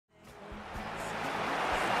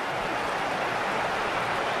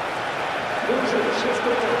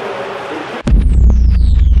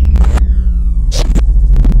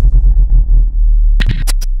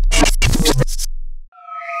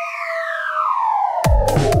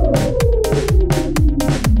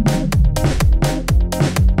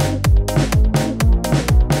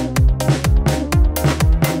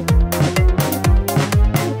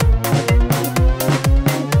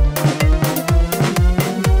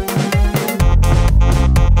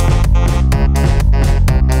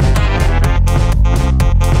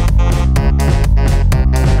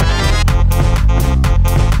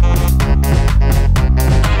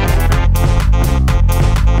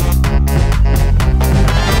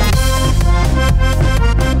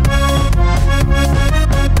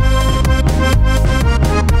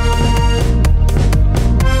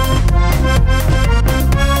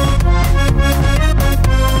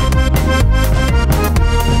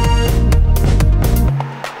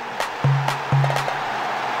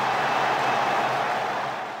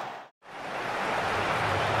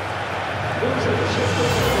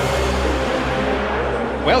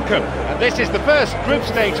Welcome, and this is the first group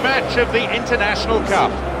stage match of the International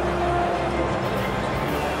Cup.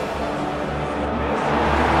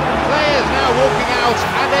 Players now walking out,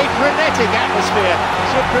 and a frenetic atmosphere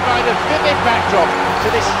should provide a vivid backdrop to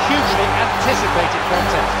this hugely anticipated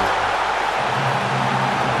contest.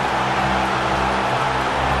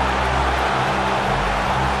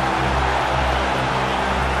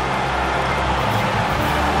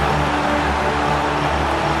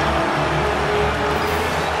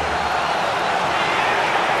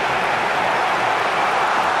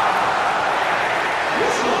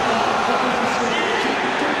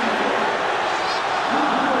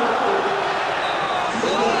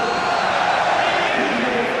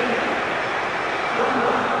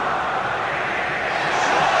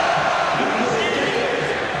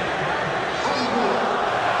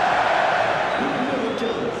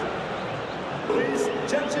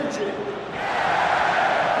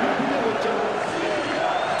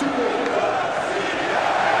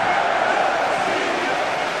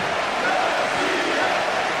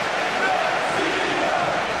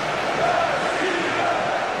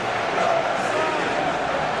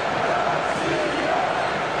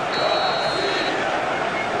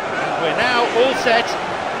 We're now all set.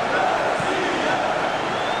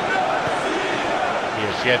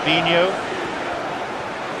 Here's Gervinho.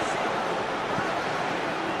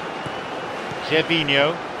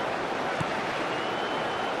 Gervinho.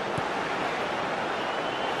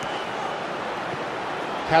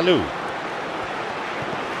 Kalou.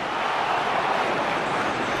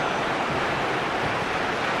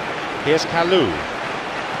 Here's Kalou.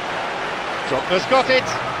 Drogba's got it.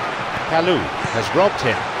 Kalou has robbed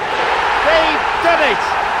him. They've done it!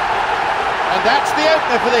 And that's the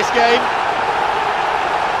opener for this game.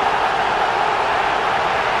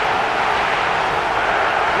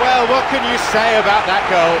 Well, what can you say about that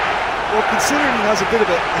goal? Well, considering he has a bit of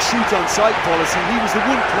a shoot-on-sight policy, he was the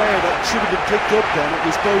one player that should have been picked up then. It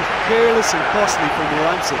was both careless and costly from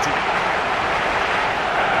Milan City.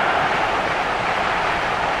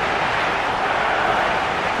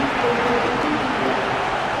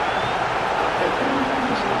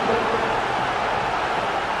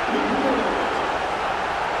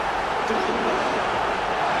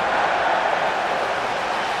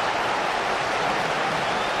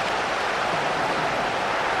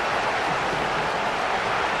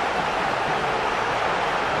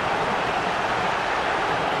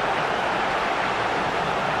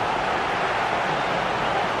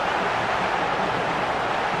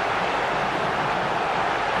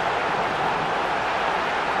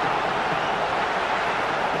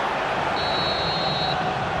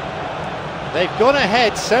 They've gone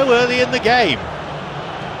ahead so early in the game.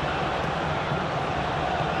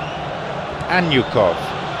 Anyukov.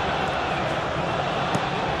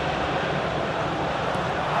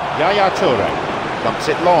 Yaya Toure dumps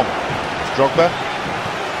it long. It's Drogba.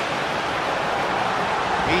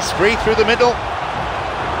 He's free through the middle.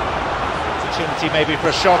 Opportunity maybe for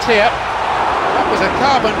a shot here. That was a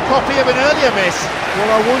carbon copy of an earlier miss. Well,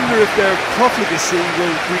 I wonder if their profligacy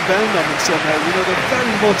will rebound on them somehow. You know, they're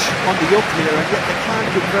very much on the up here, and yet they can't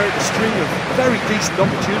convert a string of very decent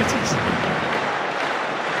opportunities.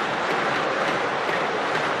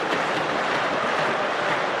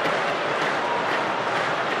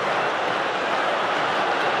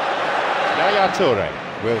 Yaya Toure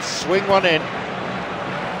will swing one in.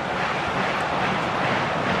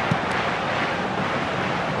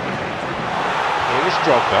 Here is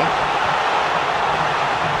Drogba.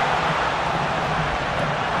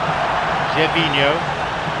 Gervinho.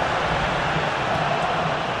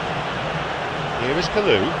 Here is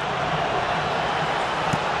Kalou.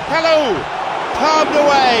 Kalou, palmed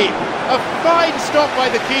away. A fine stop by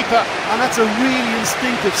the keeper. And that's a really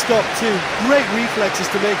instinctive stop too. Great reflexes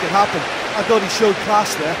to make it happen. I thought he showed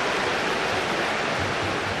class there.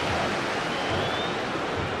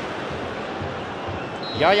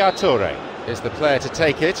 Yaya Toure is the player to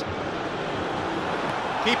take it.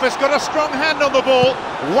 Keeper's got a strong hand on the ball.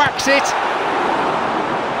 Whacks it.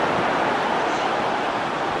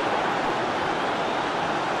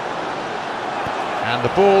 And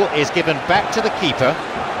the ball is given back to the keeper.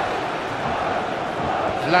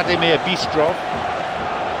 Vladimir Bistrov.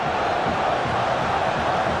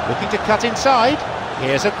 Looking to cut inside.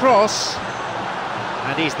 Here's a cross.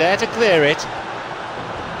 And he's there to clear it.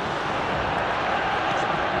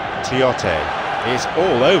 Tiote is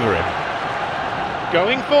all over him.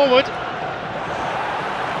 Going forward.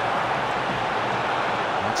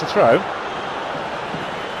 That's a throw.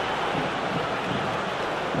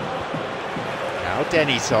 Now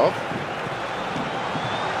Denisov.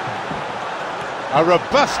 A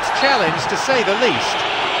robust challenge, to say the least.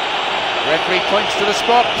 Referee points to the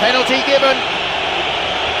spot, penalty given.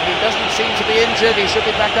 He doesn't seem to be injured, he should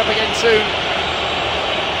be back up again soon.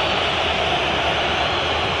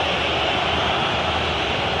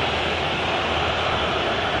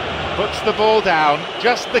 Puts the ball down,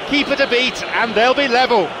 just the keeper to beat, and they'll be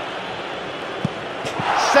level.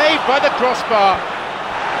 Saved by the crossbar.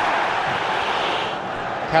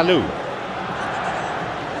 Kalou.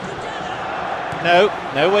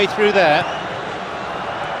 No way through there.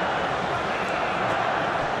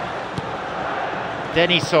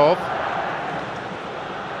 Denisov.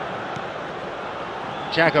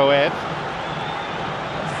 Jagoev.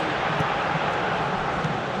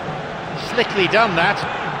 Slickly done that.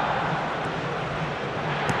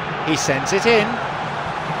 He sends it in.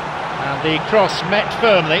 And the cross met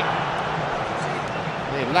firmly.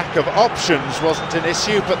 The lack of options wasn't an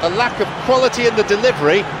issue, but the lack of quality in the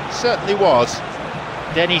delivery certainly was.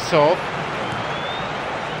 Denisov.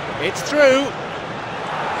 It's through.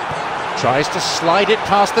 Tries to slide it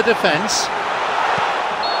past the defence.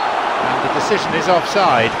 And the decision is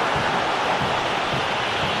offside.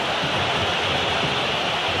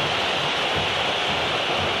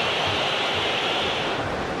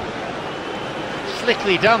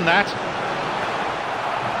 Slickly done that.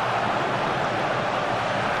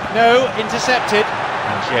 No, intercepted.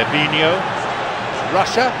 And Gervinho.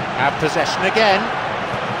 Russia have possession again.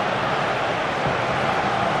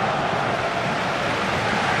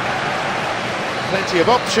 Plenty of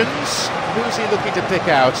options. Who's he looking to pick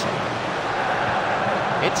out?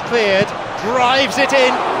 It's cleared. Drives it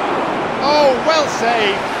in. Oh, well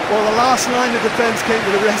saved. Well, the last line of defence came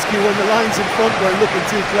to the rescue when the lines in front were looking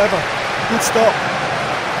too clever. Good stop.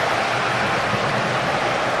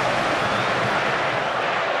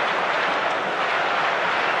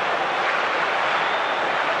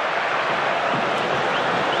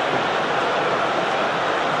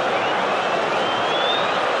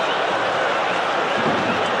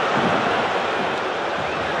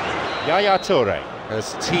 Yaya Toure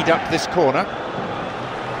has teed up this corner.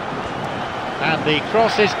 And the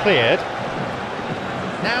cross is cleared.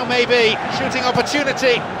 Now maybe shooting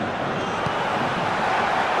opportunity.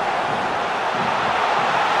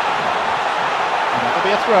 That'll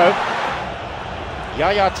be a throw.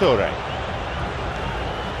 Yaya Toure.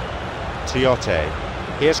 Tiote.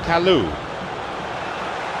 Here's Kalou.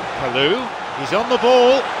 Kalou, he's on the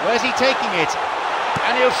ball. Where's he taking it?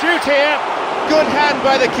 And he'll shoot here. Good hand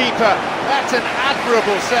by the keeper. That's an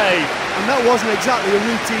admirable save. And that wasn't exactly a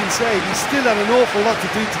routine save. He still had an awful lot to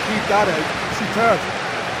do to keep that out. Superb.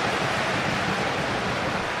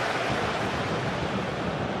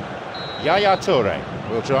 Yaya Toure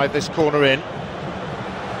will drive this corner in.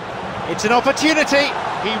 It's an opportunity.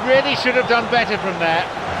 He really should have done better from there.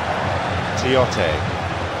 Tiote.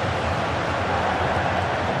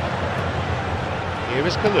 Here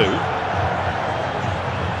is Kalou.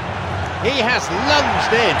 He has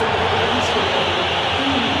lunged in.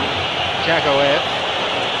 Jagoev.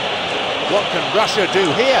 What can Russia do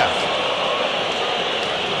here?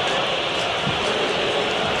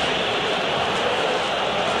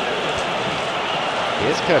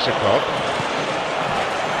 Here's Kershakov.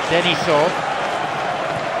 Denisov.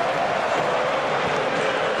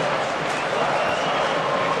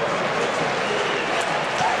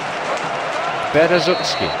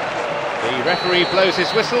 Berezutski. The referee blows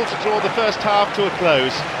his whistle to draw the first half to a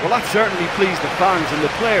close. Well, that certainly pleased the fans, and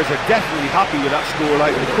the players are definitely happy with that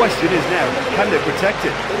scoreline. The question is now, can they protect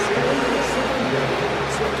it?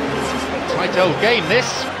 Tight old game this,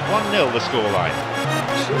 1-0 the scoreline.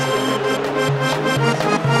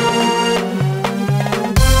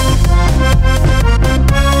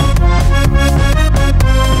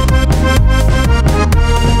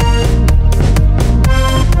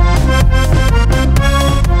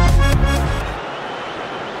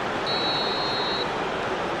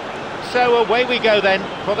 So away we go then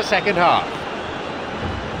for the second half.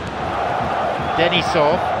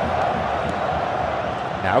 Denisov.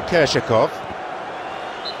 Now Kershakov.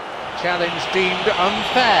 Challenge deemed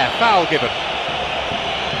unfair, foul given.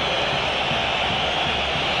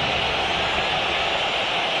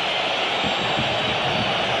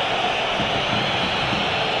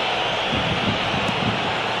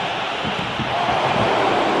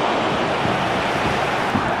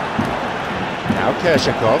 Now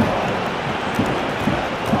Kershakov.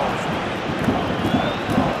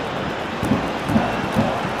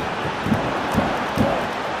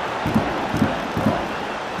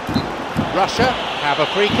 Russia have a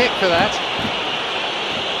free kick for that.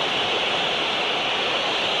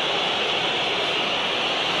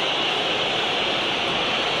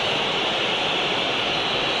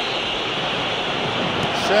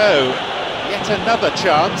 So, yet another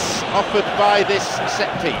chance offered by this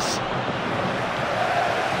set piece.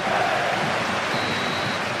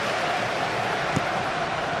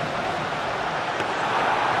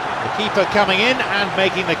 The keeper coming in and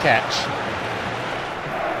making the catch.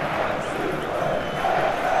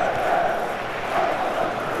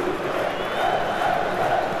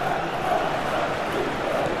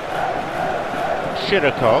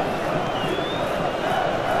 Shirokov.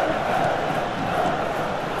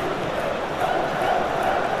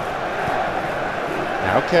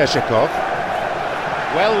 Now Kershakov.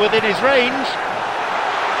 Well within his range.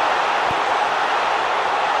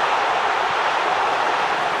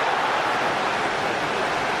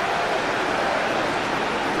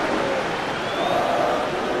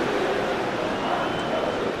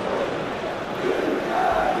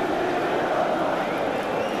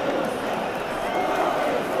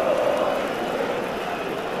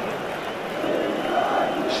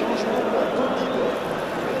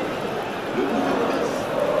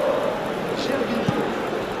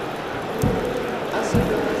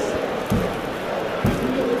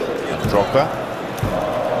 Drogba.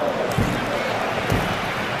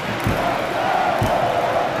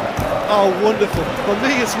 Oh, wonderful. For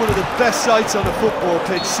me, it's one of the best sights on a football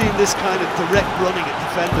pitch, seeing this kind of direct running at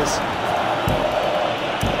defenders.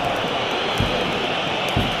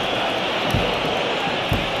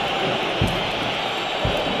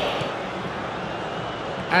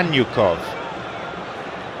 Anyukov.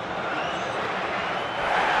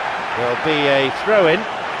 There'll be a throw-in.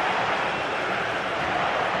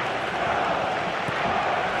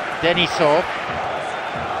 Denisov.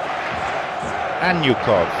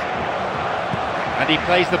 Anyukov. And he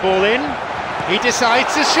plays the ball in. He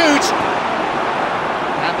decides to shoot.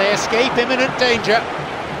 And they escape imminent danger.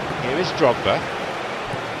 Here is Drogba.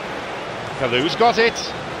 Kalou's got it.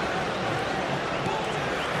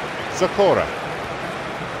 Zakora.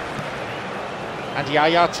 And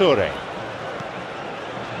Yaya Toure.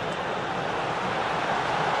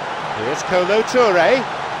 Here's Kolo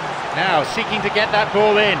Toure. Now seeking to get that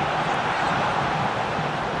ball in.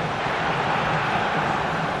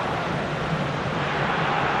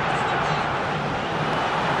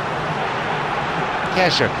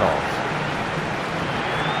 Kershakov.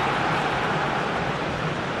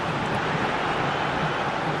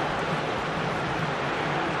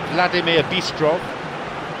 Vladimir Bistrov.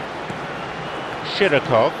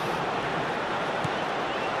 Shirokov.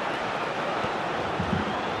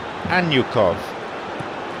 Anyukov.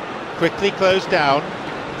 Quickly closed down.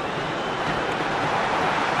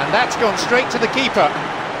 And that's gone straight to the keeper.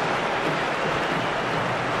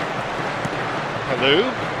 Kalou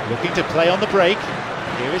looking to play on the break.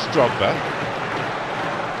 Here is Drogba.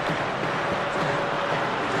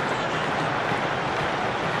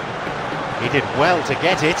 He did well to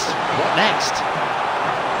get it. What next?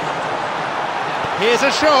 Here's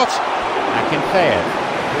a shot. Akinfeev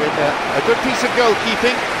with a good piece of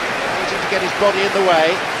goalkeeping, managing to get his body in the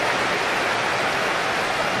way.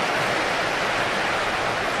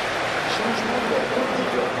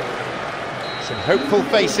 Some hopeful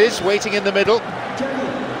faces waiting in the middle.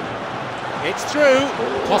 It's through.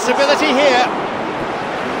 Possibility here.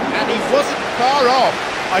 And he wasn't far off.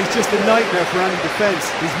 He's just a nightmare for any defence.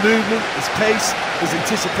 His movement, his pace, his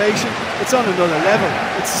anticipation, it's on another level.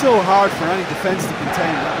 It's so hard for any defence to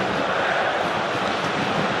contain that.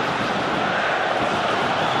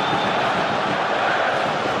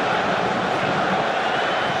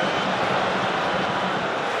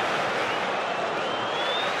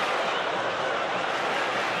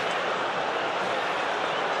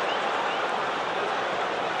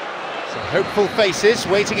 Some hopeful faces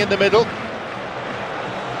waiting in the middle.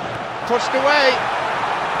 Pushed away.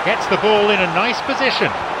 Gets the ball in a nice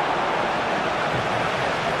position.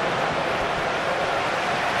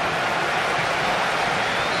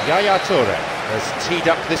 Yaya Toure has teed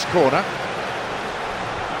up this corner.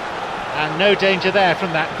 And no danger there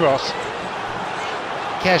from that cross.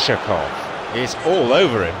 Keshakov is all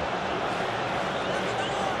over him.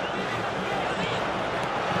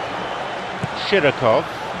 Shirakov.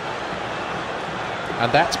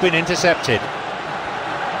 And that's been intercepted.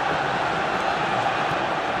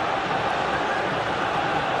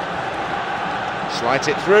 Slides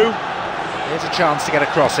it through. Here's a chance to get a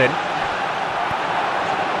cross in.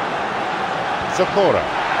 Zakora.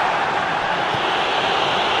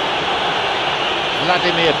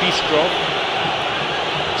 Vladimir Bistrov.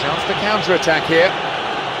 Chance to counter-attack here.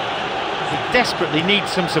 He desperately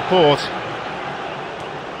needs some support.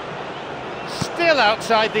 Still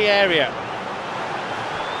outside the area.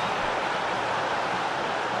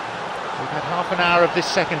 We've had half an hour of this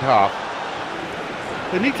second half.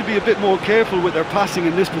 They need to be a bit more careful with their passing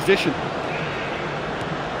in this position.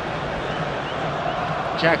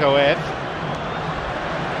 Jagoev.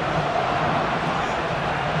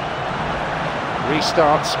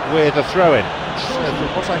 Restarts with a throw-in. So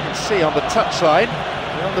from what I can see on the touchline,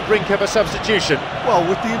 we're on the brink of a substitution. Well,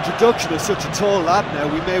 with the introduction of such a tall lad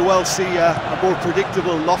now, we may well see a more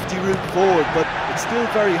predictable, lofty route forward, but it's still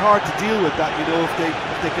very hard to deal with that, you know, if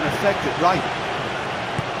they can affect it right.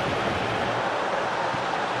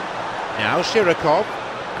 Now Shirakov.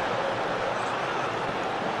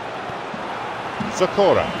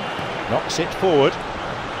 Zakora knocks it forward.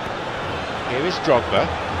 Here is Drogba.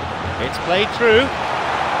 It's played through.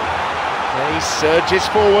 He surges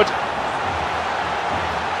forward.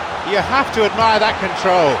 You have to admire that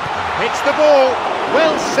control. Hits the ball.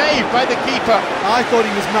 Well saved by the keeper. I thought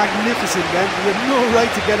he was magnificent then. He had no right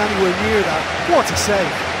to get anywhere near that. What a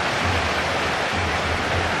save.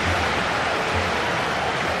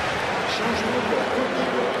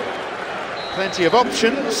 Plenty of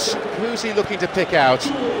options. Who's he looking to pick out?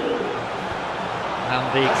 And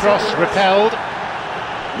the cross repelled.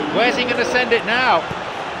 Where's he going to send it now?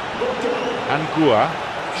 Angua.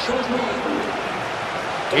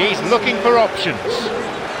 He's looking for options.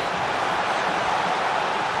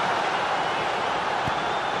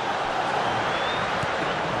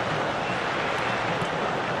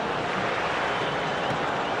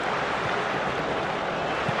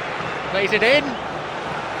 Plays it in.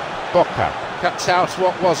 Boca cuts out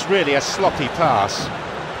what was really a sloppy pass.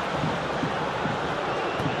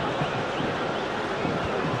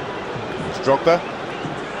 It's Drogba.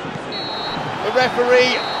 The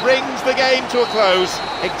referee brings the game to a close.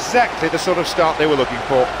 Exactly the sort of start they were looking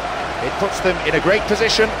for. It puts them in a great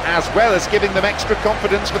position, as well as giving them extra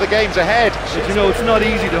confidence for the games ahead. But you know, it's not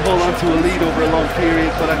easy to hold on to a lead over a long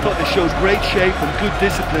period, but I thought they showed great shape and good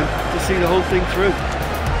discipline to see the whole thing through.